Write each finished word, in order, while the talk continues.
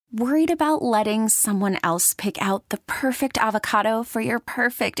Worried about letting someone else pick out the perfect avocado for your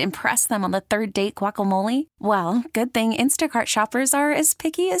perfect impress them on the third date guacamole? Well, good thing Instacart shoppers are as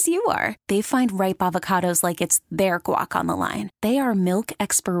picky as you are. They find ripe avocados like it's their guac on the line. They are milk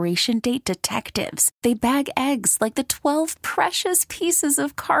expiration date detectives. They bag eggs like the 12 precious pieces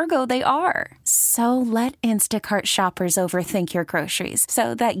of cargo they are. So let Instacart shoppers overthink your groceries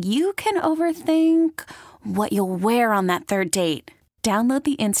so that you can overthink what you'll wear on that third date. Download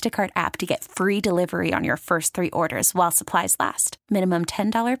the Instacart app to get free delivery on your first 3 orders while supplies last. Minimum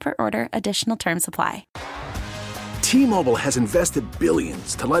 $10 per order. Additional terms apply. T-Mobile has invested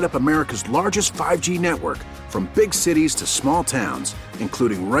billions to light up America's largest 5G network, from big cities to small towns,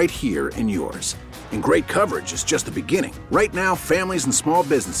 including right here in yours. And great coverage is just the beginning. Right now, families and small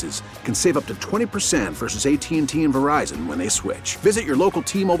businesses can save up to 20% versus AT&T and Verizon when they switch. Visit your local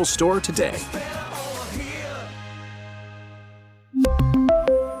T-Mobile store today.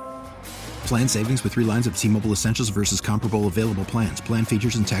 Plan savings with 3 lines of T-Mobile Essentials versus comparable available plans. Plan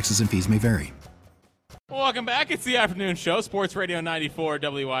features and taxes and fees may vary. Welcome back. It's the afternoon show, Sports Radio 94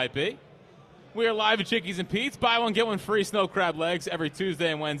 WIP. We are live at Chickies and Pete's. Buy one, get one free snow crab legs every Tuesday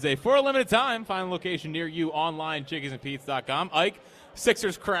and Wednesday for a limited time. Find a location near you online, chickiesandpete's.com. Ike,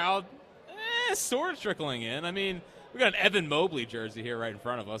 Sixers crowd, sort of trickling in. I mean, we got an Evan Mobley jersey here right in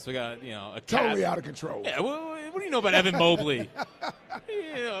front of us. We got, a totally out of control. Yeah, what do you know about Evan Mobley?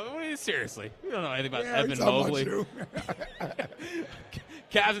 Seriously, we don't know anything about Evan Mobley.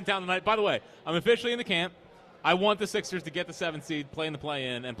 Cavs in town tonight. By the way, I'm officially in the camp. I want the Sixers to get the 7th seed, play in the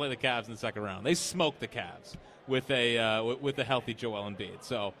play-in, and play the Cavs in the second round. They smoked the Cavs with a healthy Joel Embiid.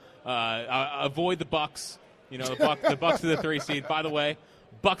 So avoid the Bucks. The Bucks to the 3 seed. By the way,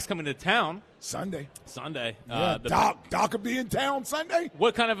 Bucks coming to town Sunday. Yeah, Doc will be in town Sunday.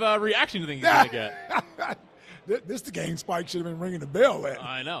 What kind of reaction do you think he's going to get? This the game Spike should have been ringing the bell at.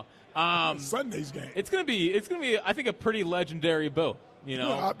 I know. Sunday's game. It's going to be. I think a pretty legendary boo.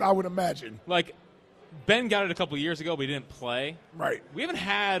 I would imagine. Like Ben got it a couple years ago, but he didn't play. Right. We haven't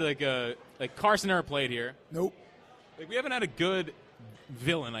had Carson never played here. Nope. We haven't had a good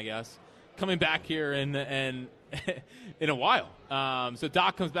villain, I guess, coming back here and in a while. So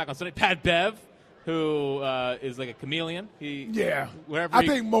Doc comes back on Sunday. Pat Bev, who is like a chameleon. I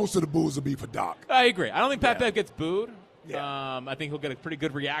think most of the boos will be for Doc. I agree. I don't think Pat Bev gets booed. Yeah. I think he'll get a pretty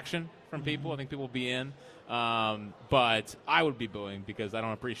good reaction from people. I think people will be in. But I would be booing because I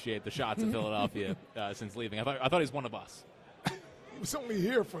don't appreciate the shots of Philadelphia since leaving. I thought he's one of us. He was only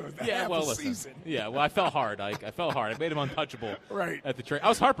here for half a season. Yeah, well, I fell hard. I fell hard. I made him untouchable. Right. At the trade. I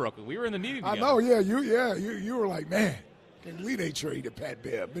was heartbroken. We were in the meeting together. I know. Yeah. You were like, man, can't believe they traded Pat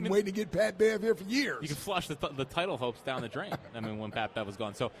Bev. Been waiting to get Pat Bev here for years. You can flush the title hopes down the drain. I mean, when Pat Bev was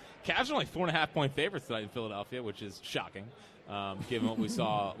gone. So Cavs are only 4.5-point favorites tonight in Philadelphia, which is shocking, given what we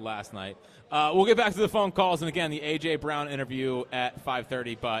saw last night. We'll get back to the phone calls and again the A.J. Brown interview at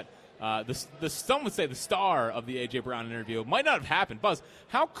 5:30. But some would say the star of the A.J. Brown interview might not have happened. Buzz,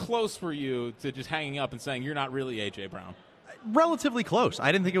 how close were you to just hanging up and saying you're not really A.J. Brown? Relatively close.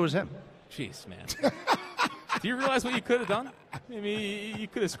 I didn't think it was him. Jeez, man. Do you realize what you could have done? I mean, you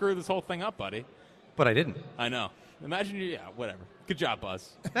could have screwed this whole thing up, buddy. But I didn't. I know. Imagine whatever. Good job, Buzz.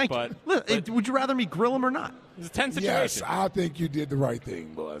 Thank you. Would you rather me grill him or not? It's a tense situation. Yes, I think you did the right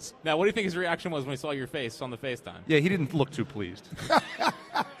thing, Buzz. Now, what do you think his reaction was when he saw your face on the FaceTime? Yeah, he didn't look too pleased.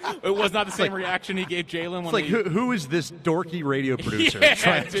 It was not the same reaction he gave Jalen when who is this dorky radio producer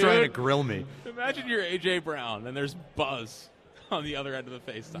trying to grill me? Imagine you're A.J. Brown, and there's Buzz on the other end of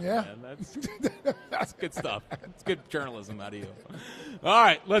the FaceTime. Yeah. Man. That's good stuff. It's good journalism out of you. All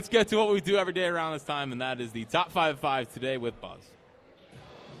right, let's get to what we do every day around this time, and that is the Top 5 today with Buzz.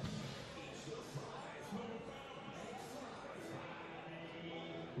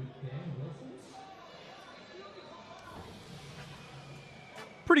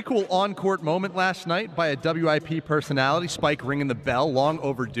 Pretty cool on-court moment last night by a WIP personality, Spike ringing the bell, long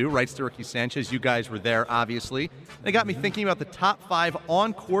overdue, writes to Ricky Sanchez. You guys were there, obviously. It got me thinking about the top 5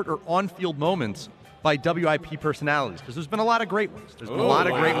 on-court or on-field moments by WIP personalities, because there's been a lot of great ones. There's been a lot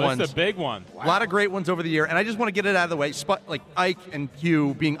of great ones. That's a big one. A lot of great ones over the year, and I just want to get it out of the way. Like Ike and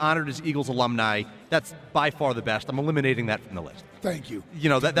Hugh being honored as Eagles alumni, that's by far the best. I'm eliminating that from the list. Thank you.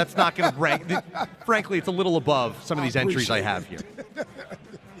 That's not going to rank. Frankly, it's a little above some of these entries I have here.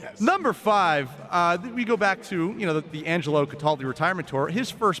 Number 5, we go back to, the Angelo Cataldi retirement tour. His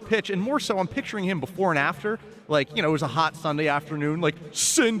first pitch, and more so, I'm picturing him before and after. It was a hot Sunday afternoon,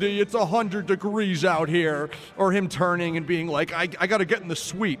 Cindy, it's 100 degrees out here. Or him turning and being like, I got to get in the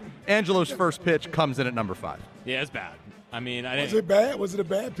suite. Angelo's first pitch comes in at number 5. Yeah, it's bad. I mean, Was it bad? Was it a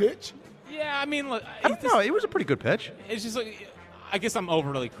bad pitch? Yeah, I mean, look, I don't know. It was a pretty good pitch. It's just I guess I'm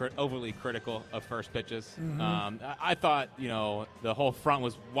overly critical of first pitches. Mm-hmm. I thought the whole front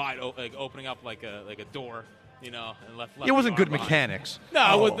was wide, opening up like a door. And left It wasn't good behind. mechanics.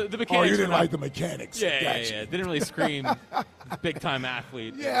 No, the mechanics. Oh, you didn't were not, like the mechanics. Yeah, Gotcha. yeah. Didn't really scream big time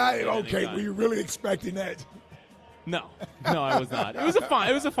athlete. Yeah, at any okay. time. Were you really expecting that? No, I was not. It was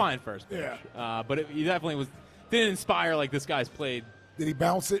a fine first pitch. Yeah. But he definitely didn't inspire like this guy's played. Did he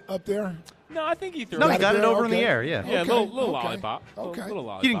bounce it up there? No, I think he threw. No, it. he got it over in the Okay. air. Yeah. Yeah, Okay, a little okay, lollipop. okay. Little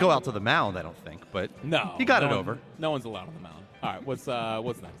lollipop. He didn't go out to the mound, I don't think, but No, he got no it one- over. No one's allowed on the mound. All right, what's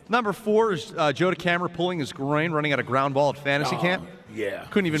next? Number 4 is Joe DeCamera pulling his groin, running at a ground ball at fantasy camp. Yeah.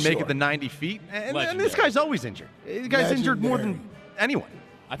 Couldn't even make sure. it the 90 feet. And Legendary. this guy's always injured. The guy's injured more than anyone.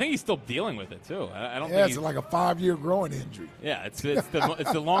 I think he's still dealing with it too. I don't Yeah, think it's he's like a 5-year growing injury. Yeah, it's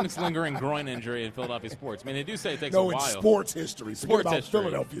the longest lingering groin injury in Philadelphia sports. I mean, they do say it takes a No, while. it's sports history. Forget Sports about history.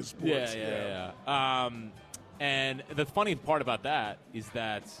 Philadelphia sports. Yeah. And the funny part about that is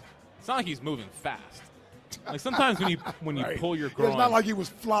that it's not like he's moving fast. Like sometimes when you Right. pull your groin, It's not like he was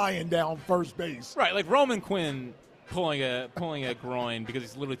flying down first base. right, like Roman Quinn pulling a groin because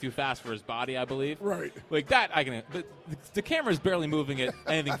he's literally too fast for his body, I believe. Right. Like that, I can. But the camera is barely moving at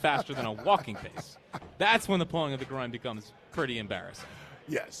anything faster than a walking pace. That's when the pulling of the groin becomes pretty embarrassing.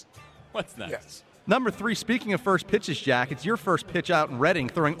 Yes. What's next? Yes. Number 3, speaking of first pitches, Jack, it's your first pitch out in Reading,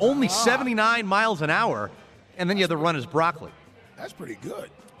 throwing only 79 miles an hour, and then you have to run as broccoli. That's pretty good.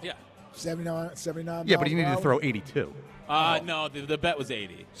 Yeah. 79 Yeah, but he needed miles to per hour? throw 82. No, the bet was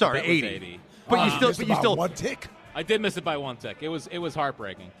 80. Sorry, the bet was 80. 80. But you Just about still one tick. I did miss it by one tick. It was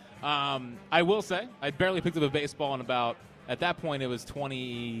heartbreaking. I will say I barely picked up a baseball in about, at that point it was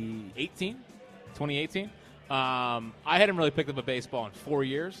 2018. I hadn't really picked up a baseball in 4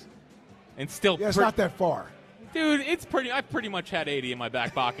 years, and still. Yeah, it's not that far. Dude, I pretty much had 80 in my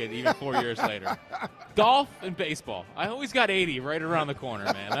back pocket even 4 years later. Golf and baseball. I always got 80 right around the corner,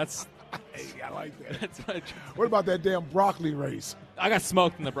 man. That's Hey, I like that. that's what What about that damn broccoli race? I got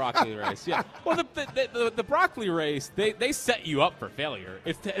smoked in the broccoli race. Yeah. Well, the broccoli race, they set you up for failure.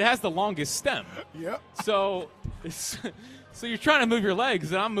 It has the longest stem. Yep. So you're trying to move your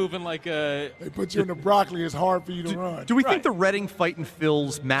legs, and I'm moving like a. They put you in the broccoli. It's hard for you to run. Do we think Right. the Reading Fight and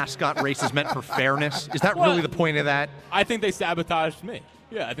Phil's mascot race is meant for fairness? Is that Well, really the point of that? I think they sabotaged me.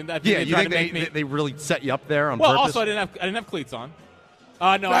 Yeah, I think that. Yeah, they you tried think to make me. they really set you up there on Well, purpose? also I didn't have cleats on.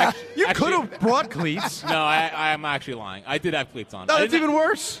 No, actually, you could have brought cleats. No, I'm actually lying. I did have cleats on. No, I that's didn't even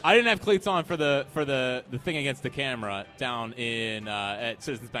worse. I didn't have cleats on for the thing against the camera down in at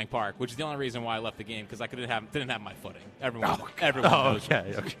Citizens Bank Park, which is the only reason why I left the game because I didn't have my footing. Everyone knows.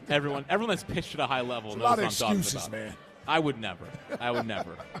 Okay. Everyone that's pitched at a high level a knows lot what of I'm talking excuses, about. man. I would never.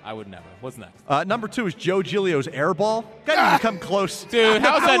 What's next? Number 2 is Joe Giglio's air ball. Got to even come close. Dude,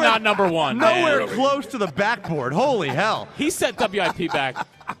 how's that not number one? Nowhere man? close to the backboard. Holy hell. He set WIP back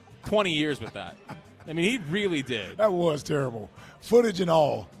 20 years with that. I mean, he really did. That was terrible. Footage and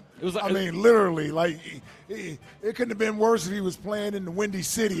all. It was like, I mean, literally, like it couldn't have been worse if he was playing in the Windy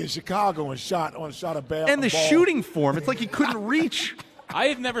City in Chicago and shot a ball. And the shooting form, it's like he couldn't reach. I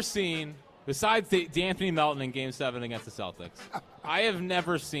have never seen, besides D'Anthony Melton in Game 7 against the Celtics, I have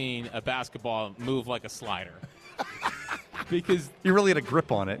never seen a basketball move like a slider. Because He really had a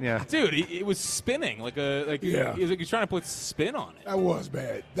grip on it, yeah. dude, it was spinning Yeah. he's trying to put spin on it. That was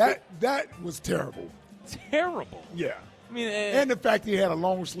bad. That was terrible. Terrible. Yeah. I mean, And the fact he had a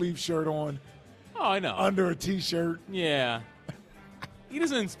long sleeve shirt on oh, I know. under a T-shirt, Yeah, he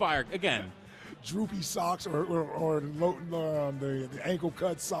doesn't inspire. Again, droopy socks or the ankle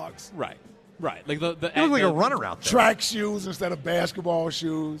cut socks, right. Like the He looked like a runner out there. track shoes instead of basketball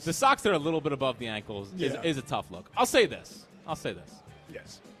shoes. The socks that are a little bit above the ankles Yeah. is a tough look. I'll say this.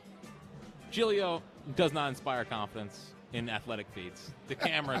 Yes. Giglio does not inspire confidence in athletic feats. The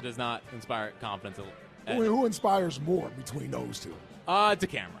camera does not inspire confidence. Who inspires more between those two?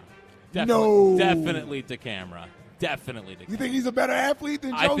 DeCamera. No. Definitely DeCamera. Definitely DeCamera. You think he's a better athlete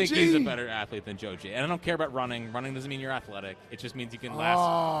than Joe I think G? he's a better athlete than Joe G. And I don't care about running. Running doesn't mean you're athletic. It just means you can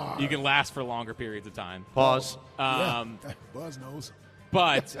last. You can last for longer periods of time. Pause. Yeah. Buzz knows.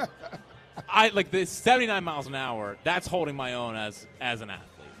 But I like the 79 miles an hour. That's holding my own as an athlete.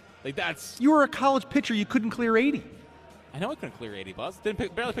 Like that's. You were a college pitcher. You couldn't clear 80. I know I couldn't clear 80, Buzz.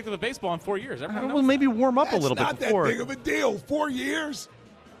 Barely picked up a baseball in 4 years. Everyone knows Well, maybe warm up That's a little not bit before. that big of a deal. 4 years.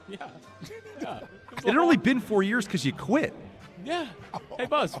 that. Yeah. It had only been 4 years because you quit. Yeah. Hey,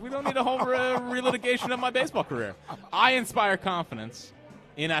 Buzz, we don't need a whole relitigation of my baseball career. I inspire confidence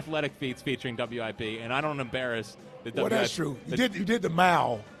in athletic feats featuring WIP, and I don't embarrass the WIP. Well, that's true. You did the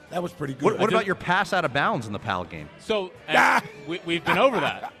mile That was pretty good. What about your pass out of bounds in the Pal game? So we've been over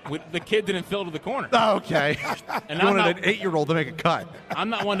that. The kid didn't fill to the corner. Oh, okay. And you wanted an 8-year-old to make a cut. I'm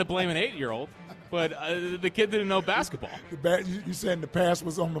not one to blame an 8-year-old, but the kid didn't know basketball. You saying the pass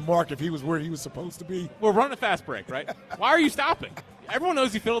was on the mark if he was where he was supposed to be? We're running a fast break, right? Why are you stopping? Everyone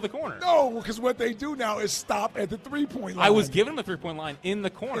knows you fill the corner. No, because what they do now is stop at the three-point line. I was giving him a three-point line in the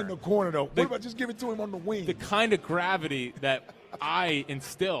corner. In the corner, though. What about just give it to him on the wing? The kind of gravity that I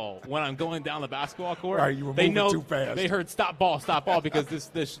instill when I'm going down the basketball court. Right, you were they moving know too fast. They heard stop ball because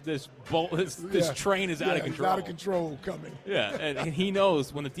this train is out of control. Out of control coming. Yeah, and he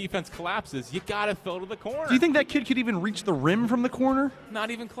knows when the defense collapses, you got to fill to the corner. Do you think that kid could even reach the rim from the corner?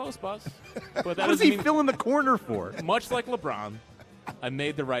 Not even close, Buzz. But what does he fill in the corner for? Much like LeBron, I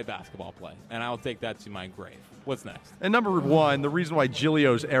made the right basketball play, and I'll take that to my grave. What's next? And number 1, the reason why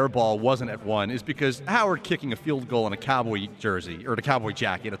Giglio's air ball wasn't at 1 is because Howard kicking a field goal in a Cowboy jersey or a Cowboy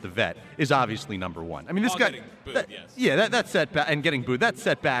jacket at the vet is obviously number 1. I mean, this guy, booed, yes. that set back and getting booed. That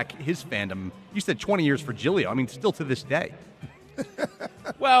set back his fandom. You said 20 years for Giglio. I mean, still to this day.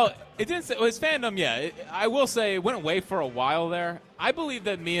 Well, it didn't say his fandom. Yeah, I will say it went away for a while there. I believe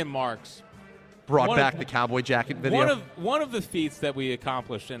that me and Marks brought back the Cowboy jacket video. One of the feats that we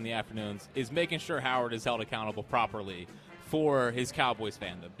accomplished in the afternoons is making sure Howard is held accountable properly for his Cowboys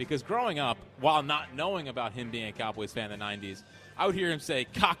fandom. Because growing up, while not knowing about him being a Cowboys fan in the 90s, I would hear him say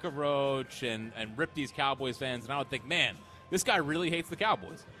cockroach and rip these Cowboys fans, and I would think, man, this guy really hates the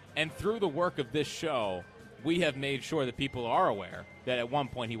Cowboys. And through the work of this show, we have made sure that people are aware that at one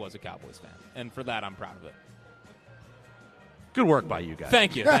point he was a Cowboys fan. And for that, I'm proud of it. Good work by you guys.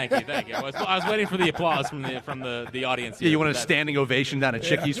 Thank you. I was waiting for the applause from the audience here. Yeah, you want a standing ovation down at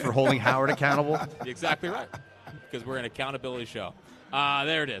Chickies for holding Howard accountable? You're exactly right, because we're an accountability show.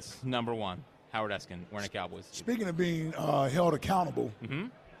 There it is, number 1, Howard Eskin wearing a Cowboys. Speaking of being held accountable,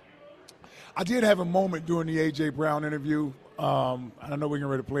 I did have a moment during the A.J. Brown interview. I know we're getting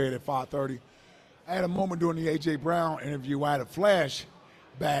ready to play it at 5:30. I had a moment during the A.J. Brown interview. I had a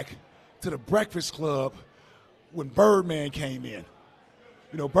flashback to the Breakfast Club when Birdman came in.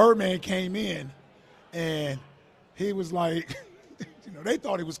 You know, Birdman came in, and he was like, they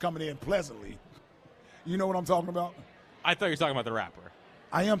thought he was coming in pleasantly. You know what I'm talking about? I thought you were talking about the rapper.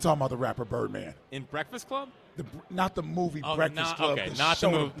 I am talking about the rapper Birdman. In Breakfast Club? Not the movie Breakfast Club. Okay, not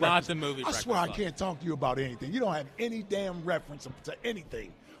the movie. I swear I can't talk to you about anything. You don't have any damn reference to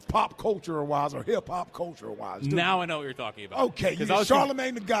anything, pop culture-wise or hip-hop culture-wise. Now I know what you're talking about. Okay, you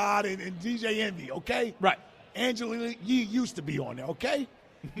Charlamagne the God and DJ Envy, okay? Right. Angela Yee used to be on there, okay?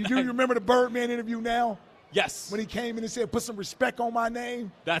 Do you remember the Birdman interview now? Yes. When he came in and said, put some respect on my name?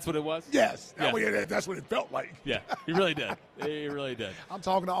 That's what it was? Yes. Yeah. That's what it felt like. Yeah, he really did. He really did. I'm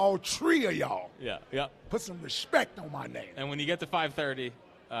talking to all 3 of y'all. Yeah. Put some respect on my name. And when you get to 5:30,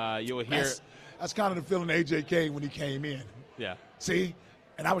 you will hear. That's kind of the feeling AJ came when he came in. Yeah. See?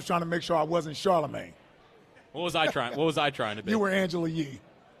 And I was trying to make sure I wasn't Charlamagne. What was I trying to be? You were Angela Yee.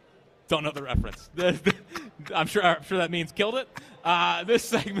 Don't know the reference. I'm sure that means killed it. This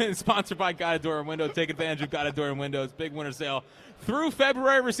segment is sponsored by Guided Door and Window. Take advantage of Guided Door and Windows big winter sale through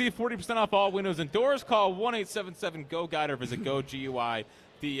February. Receive 40% off all windows and doors. Call 1-877-GO-GUIDE or visit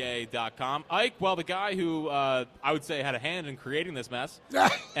GoGUIDA.com. Ike, well, the guy who I would say had a hand in creating this mess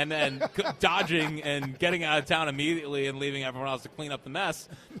and then dodging and getting out of town immediately and leaving everyone else to clean up the mess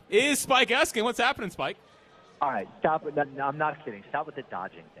is Spike Eskin. What's happening, Spike? All right, stop it. No, I'm not kidding. Stop with the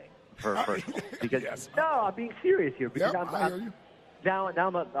dodging thing. First of all, because no, I'm being serious here. Because I hear you. Now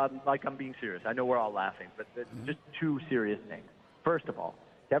I'm being serious. I know we're all laughing, but just 2 serious things. First of all,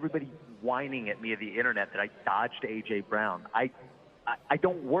 to everybody whining at me of the internet that I dodged A.J. Brown, I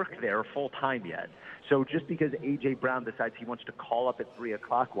don't work there full time yet. So just because A.J. Brown decides he wants to call up at 3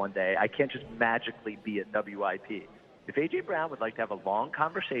 o'clock one day, I can't just magically be at WIP. If A.J. Brown would like to have a long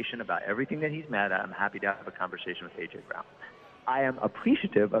conversation about everything that he's mad at, I'm happy to have a conversation with A.J. Brown. I am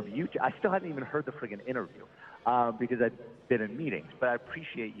appreciative of you. I still haven't even heard the friggin' interview because I've been in meetings, but I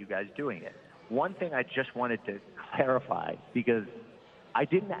appreciate you guys doing it. One thing I just wanted to clarify, because I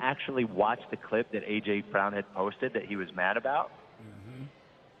didn't actually watch the clip that A.J. Brown had posted that he was mad about. Mm-hmm.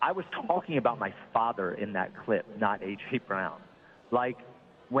 I was talking about my father in that clip, not A.J. Brown. Like,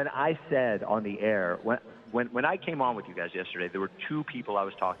 when I said on the air, when I came on with you guys yesterday, there were 2 people I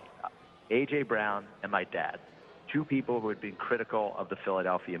was talking about, A.J. Brown and my dad. 2 people who had been critical of the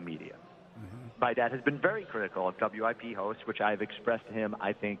Philadelphia media. Mm-hmm. My dad has been very critical of WIP hosts, which I've expressed to him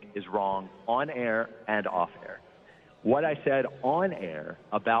I think is wrong on air and off air. What I said on air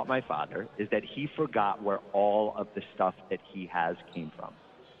about my father is that he forgot where all of the stuff that he has came from.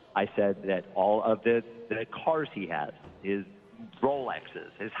 I said that all of the cars he has, his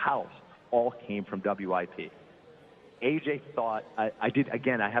Rolexes, his house, all came from WIP. AJ thought, I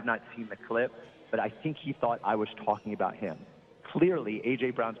have not seen the clip, but I think he thought I was talking about him. Clearly,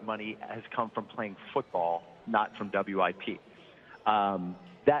 AJ Brown's money has come from playing football, not from WIP.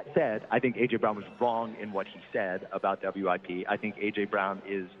 That said, I think AJ Brown was wrong in what he said about WIP. I think AJ Brown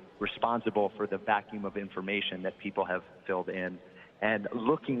is responsible for the vacuum of information that people have filled in. And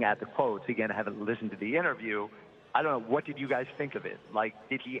looking at the quotes, again, I haven't listened to the interview. I don't know, what did you guys think of it? Like,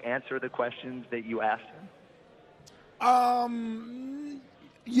 did he answer the questions that you asked him?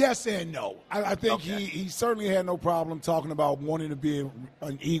 Yes and no. I think Okay. he certainly had no problem talking about wanting to be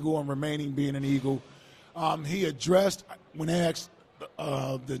an Eagle and remaining being an Eagle. He addressed, when asked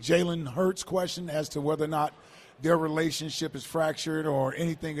the Jalen Hurts question as to whether or not their relationship is fractured or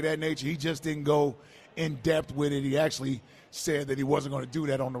anything of that nature, he just didn't go in depth with it. He actually said that he wasn't going to do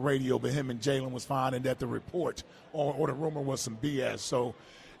that on the radio, but him and Jalen was fine, and that the report or the rumor was some BS. So,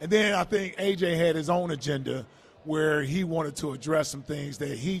 and then I think AJ had his own agenda where he wanted to address some things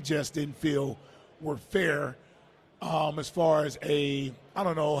that he just didn't feel were fair, as far as I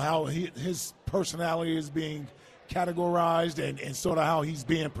don't know how his personality is being categorized and sort of how he's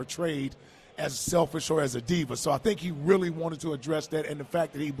being portrayed as selfish or as a diva. So I think he really wanted to address that, and the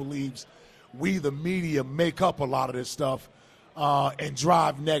fact that he believes we, the media, make up a lot of this stuff and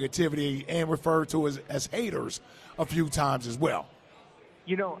drive negativity and refer to us as haters a few times as well.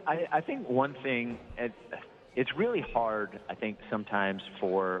 You know, I think one thing, it's really hard, I think, sometimes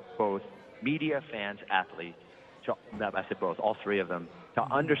for both media, fans, athletes, I said both, all three of them, to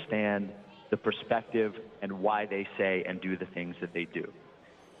understand the perspective and why they say and do the things that they do.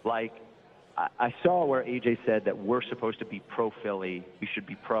 Like, I saw where AJ said that we're supposed to be pro-Philly, we should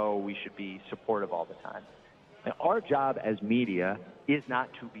be we should be supportive all the time. And our job as media is not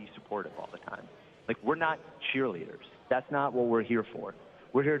to be supportive all the time. Like, we're not cheerleaders. That's not what we're here for.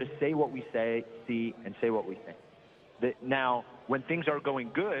 We're here to say what we say, see, and say what we think. Now, when things are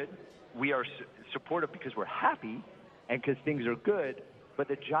going good, we are supportive because we're happy and because things are good. But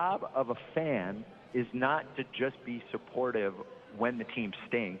the job of a fan is not to just be supportive when the team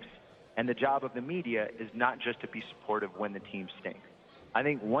stinks. And the job of the media is not just to be supportive when the team stinks. I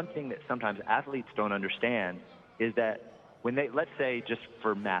think one thing that sometimes athletes don't understand is that when they, let's say, just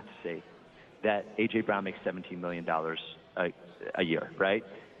for math's sake, that A.J. Brown makes $17 million a year, right?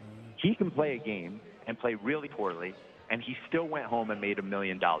 He can play a game and play really poorly, and he still went home and made $1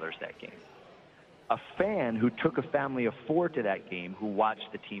 million that game. A fan who took a family of 4 to that game, who watched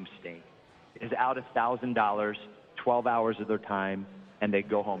the team stink, is out $1,000, 12 hours of their time, and they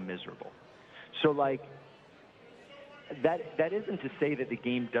go home miserable. So, like, that isn't to say that the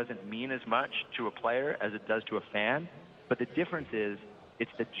game doesn't mean as much to a player as it does to a fan, but the difference is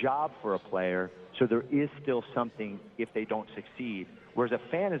it's the job for a player, so there is still something if they don't succeed, whereas a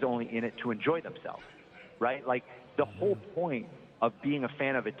fan is only in it to enjoy themselves, right? Like, the whole point of being a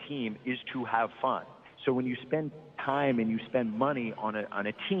fan of a team is to have fun. So when you spend time and you spend money on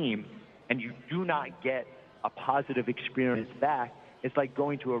a team and you do not get a positive experience back, it's like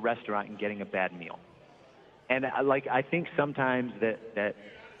going to a restaurant and getting a bad meal. And I think sometimes that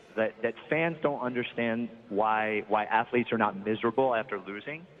fans don't understand why athletes are not miserable after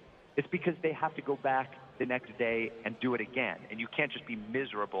losing. It's because they have to go back the next day and do it again. And you can't just be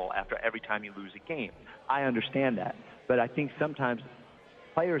miserable after every time you lose a game. I understand that. But I think sometimes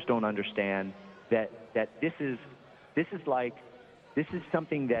players don't understand that this is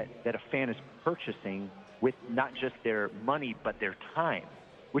something that a fan is purchasing with not just their money but their time,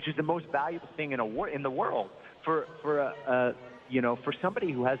 which is the most valuable thing in the world for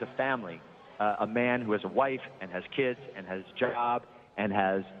somebody who has a family, a man who has a wife and has kids and has a job and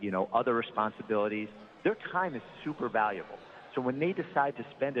has other responsibilities. Their time is super valuable. So when they decide to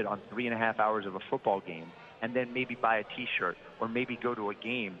spend it on 3.5 hours of a football game and then maybe buy a T-shirt or maybe go to a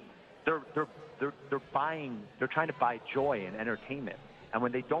game, they're trying to buy joy and entertainment. And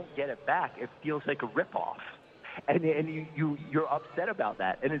when they don't get it back, it feels like a ripoff. And you're upset about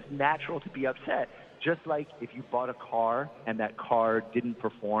that. And it's natural to be upset. Just like if you bought a car and that car didn't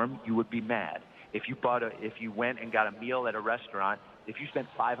perform, you would be mad. If you went and got a meal at a restaurant, if you spent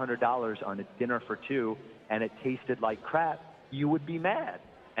 $500 on a dinner for 2 and it tasted like crap, you would be mad.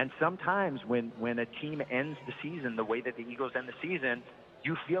 And sometimes when a team ends the season the way that the Eagles end the season,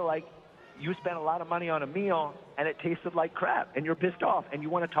 you feel like you spent a lot of money on a meal and it tasted like crap, and you're pissed off, and you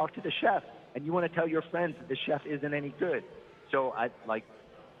want to talk to the chef, and you want to tell your friends that the chef isn't any good. So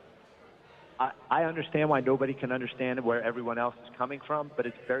I understand why nobody can understand where everyone else is coming from, but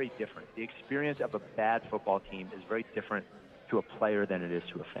it's very different. The experience of a bad football team is very different to a player than it is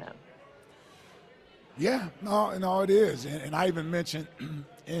to a fan. Yeah, no, it is. And I even mentioned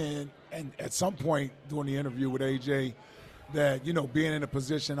and at some point during the interview with AJ that, being in a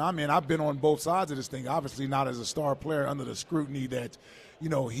position I'm in, I've been on both sides of this thing, obviously not as a star player under the scrutiny that,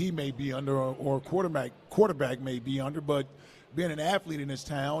 he may be under or quarterback may be under, but being an athlete in this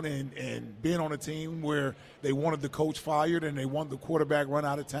town and being on a team where they wanted the coach fired and they wanted the quarterback run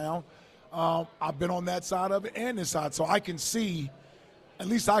out of town, I've been on that side of it and this side. So I can see, at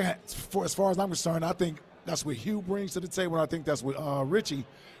least as far as I'm concerned, I think that's what Hugh brings to the table, and I think that's what Richie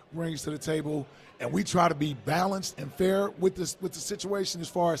brings to the table. And we try to be balanced and fair with the situation as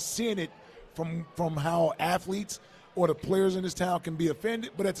far as seeing it from how athletes or the players in this town can be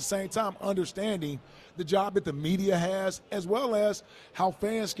offended, but at the same time understanding the job that the media has, as well as how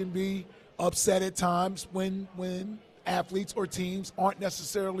fans can be upset at times when athletes or teams aren't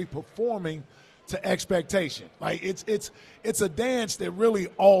necessarily performing to expectation. Like it's a dance that really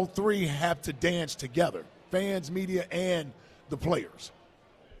all three have to dance together: fans, media, and the players.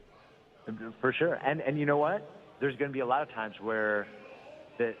 For sure. And you know what? There's going to be a lot of times where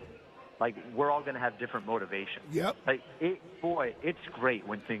we're all going to have different motivations. Yep. It's great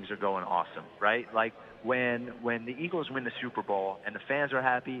when things are going awesome, right? Like when the Eagles win the Super Bowl and the fans are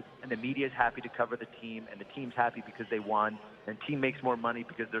happy and the media is happy to cover the team and the team's happy because they won and the team makes more money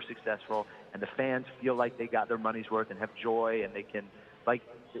because they're successful and the fans feel like they got their money's worth and have joy and they can,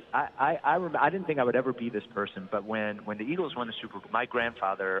 I remember, I didn't think I would ever be this person, but when the Eagles won the Super Bowl, my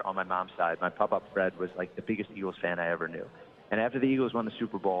grandfather on my mom's side, my papa Fred, was like the biggest Eagles fan I ever knew. And after the Eagles won the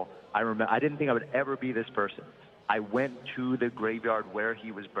Super Bowl, I didn't think I would ever be this person. I went to the graveyard where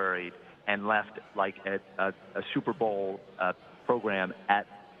he was buried and left a Super Bowl program at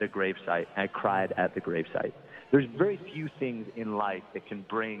the gravesite. I cried at the gravesite. There's very few things in life that can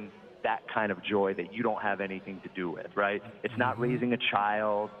bring that kind of joy that you don't have anything to do with, right? It's not raising a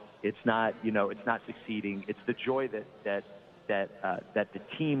child. It's not, it's not succeeding. It's the joy that the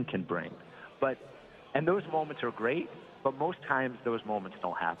team can bring. And those moments are great, but most times those moments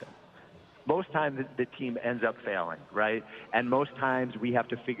don't happen. Most times the team ends up failing, right? And most times we have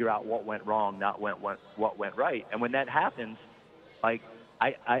to figure out what went wrong, not what went right. And when that happens, I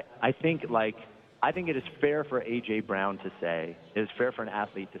think it is fair for A.J. Brown to say, it is fair for an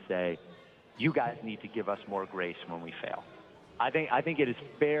athlete to say, you guys need to give us more grace when we fail. I think it is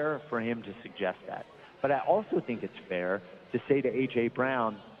fair for him to suggest that. But I also think it's fair to say to A.J.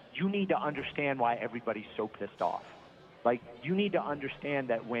 Brown, you need to understand why everybody's so pissed off. You need to understand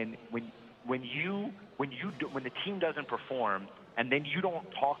that when the team doesn't perform and then you don't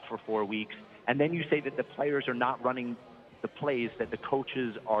talk for 4 weeks and then you say that the players are not running the plays that the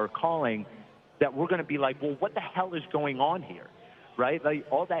coaches are calling, that we're going to be like, well, what the hell is going on here, right?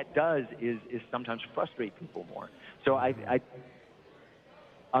 All that does is sometimes frustrate people more. So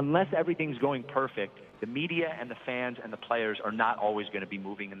unless everything's going perfect, the media and the fans and the players are not always going to be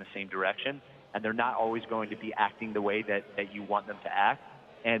moving in the same direction, and they're not always going to be acting the way that you want them to act.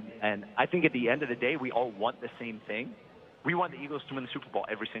 And I think at the end of the day, we all want the same thing. We want the Eagles to win the Super Bowl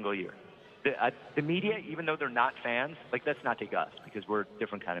every single year. The media, even though they're not fans, let's not take us because we're a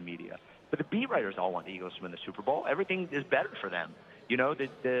different kind of media. But the beat writers all want the Eagles to win the Super Bowl. Everything is better for them.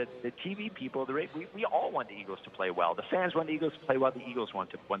 The TV people, we all want the Eagles to play well. The fans want the Eagles to play well. The Eagles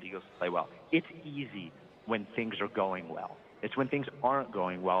want the Eagles to play well. It's easy when things are going well. It's when things aren't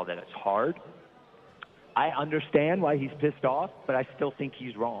going well that it's hard. I understand why he's pissed off, but I still think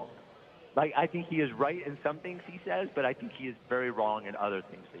he's wrong. I think he is right in some things he says, but I think he is very wrong in other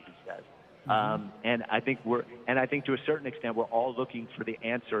things that he says. And I think to a certain extent we're all looking for the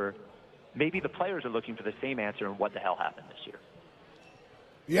answer. Maybe the players are looking for the same answer in what the hell happened this year.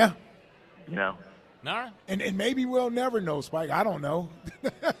 Yeah. All right. And maybe we'll never know, Spike. I don't know.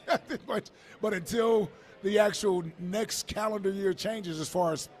 but until the actual next calendar year changes as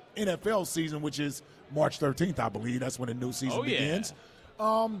far as NFL season, which is March 13th, I believe. That's when the new season begins.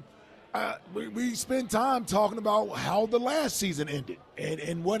 We spend time talking about how the last season ended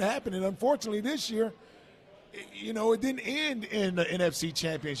and what happened. And unfortunately this year, it didn't end in the NFC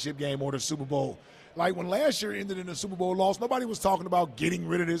Championship game or the Super Bowl. Like when last year ended in a Super Bowl loss, nobody was talking about getting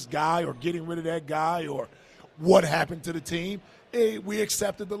rid of this guy or getting rid of that guy or what happened to the team. We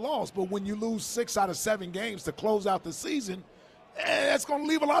accepted the loss. But when you lose 6 out of 7 games to close out the season, that's going to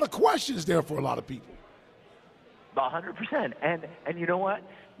leave a lot of questions there for a lot of people. 100%. And you know what?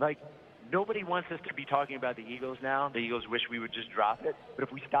 Nobody wants us to be talking about the Eagles now. The Eagles wish we would just drop it. But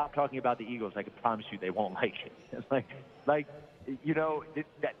if we stop talking about the Eagles, I can promise you they won't like it.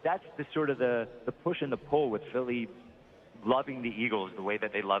 That's the sort of the push and the pull with Philly loving the Eagles the way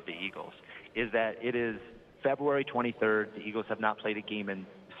that they love the Eagles, is that it is February 23rd. The Eagles have not played a game in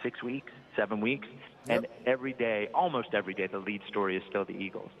 6 weeks, 7 weeks, and every day, almost every day, the lead story is still the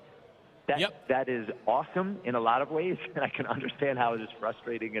Eagles. That is awesome in a lot of ways, and I can understand how it is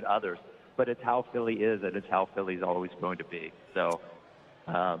frustrating in others. But it's how Philly is, and it's how Philly's always going to be. So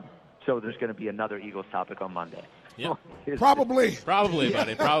there's going to be another Eagles topic on Monday. Yep. Probably,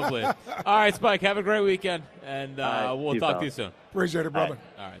 buddy. Probably. All right, Spike, have a great weekend, and we'll talk to you soon. Appreciate it, brother.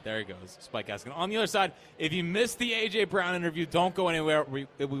 All right, there he goes. Spike Eskin. On the other side, if you missed the A.J. Brown interview, don't go anywhere. We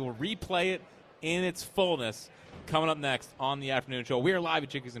will replay it in its fullness coming up next on the afternoon show. We are live at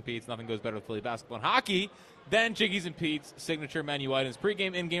Chickies and Pete's. Nothing goes better with Philly basketball and hockey than Chickies and Pete's signature menu items.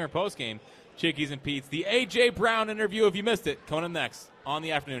 Pre-game, in-game, or post-game, Chickies and Pete's. The A.J. Brown interview, if you missed it, coming up next on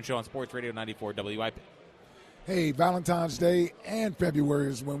the afternoon show on Sports Radio 94 WIP. Hey, Valentine's Day and February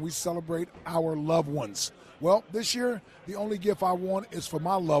is when we celebrate our loved ones. Well, this year, the only gift I want is for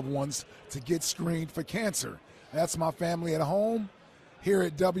my loved ones to get screened for cancer. That's my family at home, here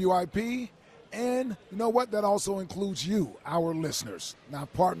at WIP, and you know what? That also includes you, our listeners. Now, I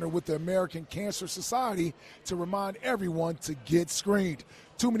partner with the American Cancer Society to remind everyone to get screened.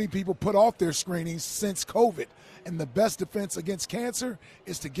 Too many people put off their screenings since COVID, and the best defense against cancer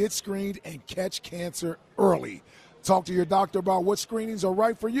is to get screened and catch cancer early. Talk to your doctor about what screenings are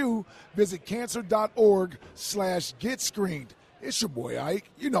right for you. Visit cancer.org/getscreened. It's your boy Ike.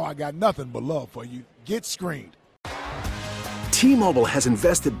 You know I got nothing but love for you. Get screened. T-Mobile has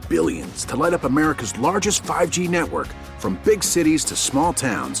invested billions to light up America's largest 5G network, from big cities to small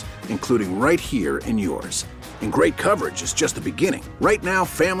towns, including right here in yours. And great coverage is just the beginning. Right now,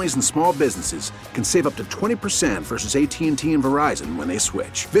 families and small businesses can save up to 20% versus AT&T and Verizon when they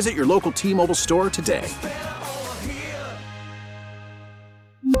switch. Visit your local T-Mobile store today.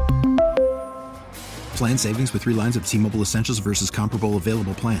 Plan savings with 3 lines of T-Mobile Essentials versus comparable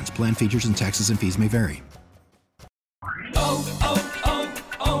available plans. Plan features and taxes and fees may vary.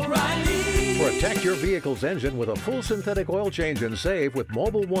 O'Reilly. Protect your vehicle's engine with a full synthetic oil change and save with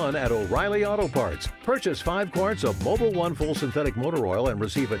Mobile One at O'Reilly Auto Parts. Purchase 5 quarts of Mobile One full synthetic motor oil and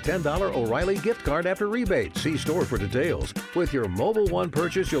receive a $10 O'Reilly gift card after rebate. See store for details. With your Mobile One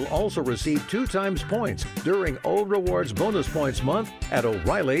purchase, you'll also receive 2 times points during O Rewards Bonus Points Month at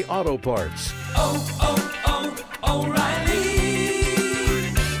O'Reilly Auto Parts.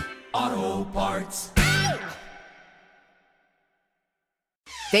 O'Reilly Auto Parts.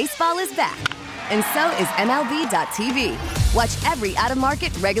 Baseball is back, and so is MLB.tv. Watch every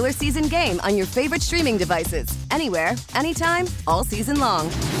out-of-market regular season game on your favorite streaming devices, anywhere, anytime, all season long.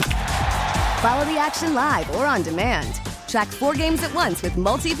 Follow the action live or on demand. Track 4 games at once with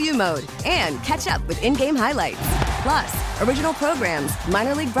multi-view mode and catch up with in-game highlights. Plus, original programs,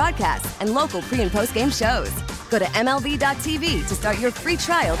 minor league broadcasts, and local pre- and post-game shows. Go to MLB.tv to start your free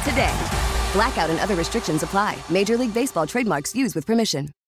trial today. Blackout and other restrictions apply. Major League Baseball trademarks used with permission.